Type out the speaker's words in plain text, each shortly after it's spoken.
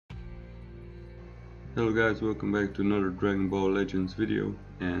Hello guys, welcome back to another Dragon Ball Legends video,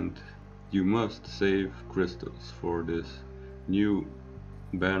 and you must save crystals for this new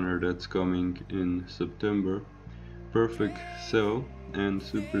banner that's coming in September. Perfect Cell and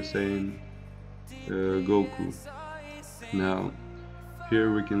Super Saiyan Goku. Now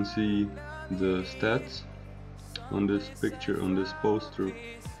here we can see the stats on this picture, on this poster.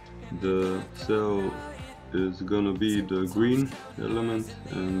 The Cell is gonna be the green element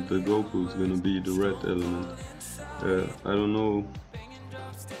and the Goku is gonna be the red element. I don't know,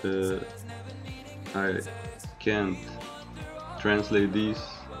 uh, I can't translate these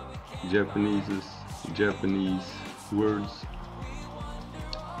Japanese words,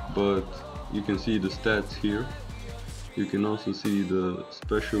 but you can see the stats here. You can also see the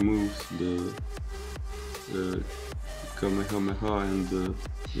special moves, the Kamehameha and the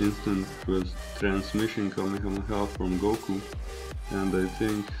instant transmission Kamehameha from Goku, and I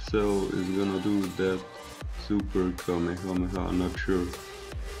think Cell is gonna do that Super Kamehameha, I'm not sure.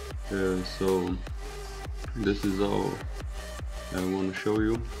 So this is all I want to show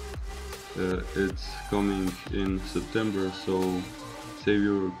you. It's coming in September, so save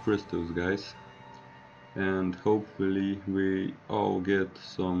your crystals guys, and hopefully we all get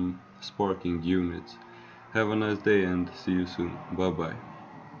some sparking units. Have a nice day and see you soon. Bye bye.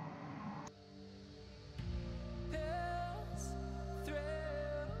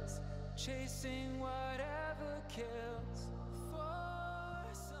 Chasing whatever kills.